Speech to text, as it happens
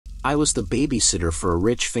I was the babysitter for a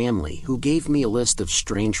rich family who gave me a list of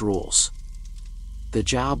strange rules. The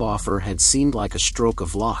job offer had seemed like a stroke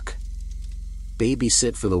of luck.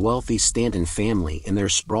 Babysit for the wealthy Stanton family in their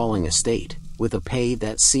sprawling estate, with a pay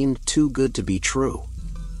that seemed too good to be true.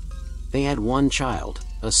 They had one child,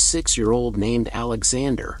 a 6-year-old named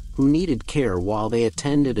Alexander, who needed care while they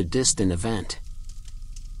attended a distant event.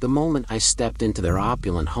 The moment I stepped into their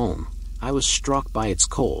opulent home, I was struck by its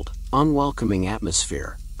cold, unwelcoming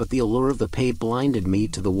atmosphere, but the allure of the pay blinded me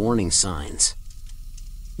to the warning signs.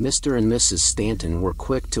 Mr. and Mrs. Stanton were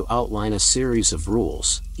quick to outline a series of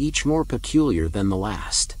rules, each more peculiar than the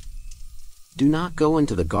last. Do not go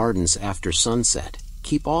into the gardens after sunset,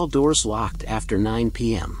 keep all doors locked after 9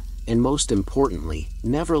 p.m., and most importantly,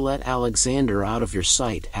 never let Alexander out of your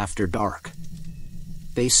sight after dark.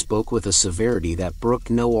 They spoke with a severity that brooked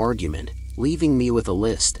no argument, leaving me with a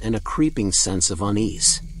list and a creeping sense of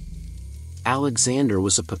unease. Alexander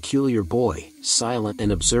was a peculiar boy, silent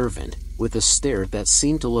and observant, with a stare that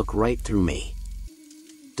seemed to look right through me.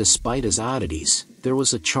 Despite his oddities, there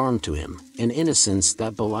was a charm to him, an innocence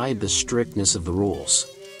that belied the strictness of the rules.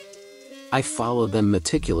 I followed them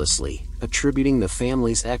meticulously, attributing the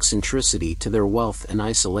family's eccentricity to their wealth and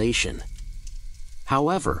isolation.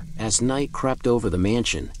 However, as night crept over the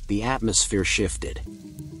mansion, the atmosphere shifted.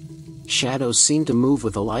 Shadows seemed to move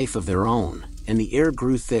with a life of their own, and the air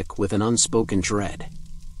grew thick with an unspoken dread.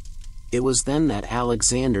 It was then that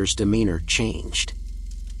Alexander's demeanor changed.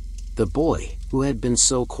 The boy, who had been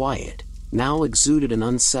so quiet, now exuded an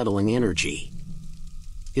unsettling energy.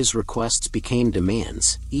 His requests became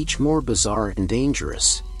demands, each more bizarre and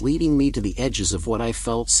dangerous, leading me to the edges of what I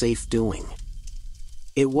felt safe doing.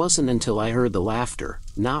 It wasn't until I heard the laughter,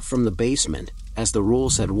 not from the basement, as the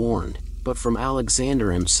rules had warned, but from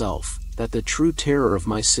Alexander himself, that the true terror of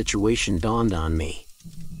my situation dawned on me.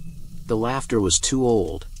 The laughter was too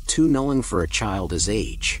old, too knowing for a child his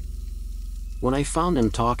age. When I found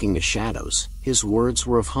him talking to shadows, his words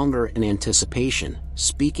were of hunger and anticipation,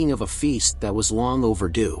 speaking of a feast that was long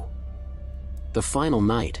overdue. The final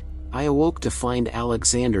night, I awoke to find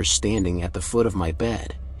Alexander standing at the foot of my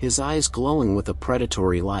bed, his eyes glowing with a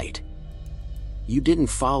predatory light. "You didn't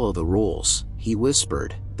follow the rules," he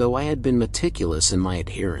whispered, though I had been meticulous in my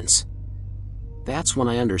adherence. That's when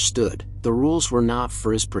I understood, the rules were not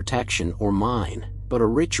for his protection or mine, but a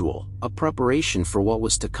ritual, a preparation for what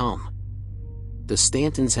was to come. The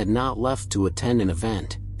Stantons had not left to attend an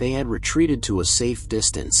event, they had retreated to a safe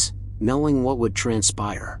distance, knowing what would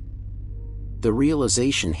transpire. The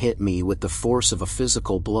realization hit me with the force of a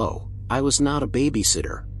physical blow. I was not a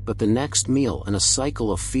babysitter, but the next meal in a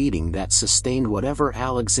cycle of feeding that sustained whatever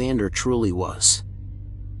Alexander truly was.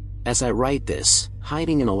 As I write this,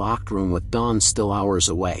 hiding in a locked room with dawn still hours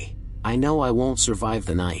away, I know I won't survive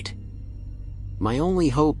the night. My only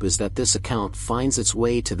hope is that this account finds its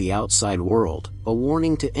way to the outside world, a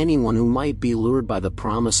warning to anyone who might be lured by the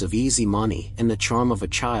promise of easy money and the charm of a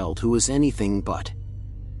child who is anything but.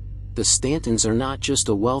 The Stantons are not just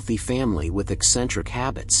a wealthy family with eccentric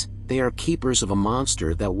habits, they are keepers of a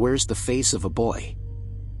monster that wears the face of a boy.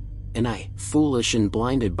 And I, foolish and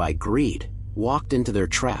blinded by greed, walked into their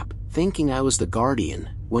trap, thinking I was the guardian,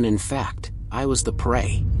 when in fact, I was the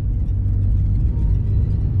prey.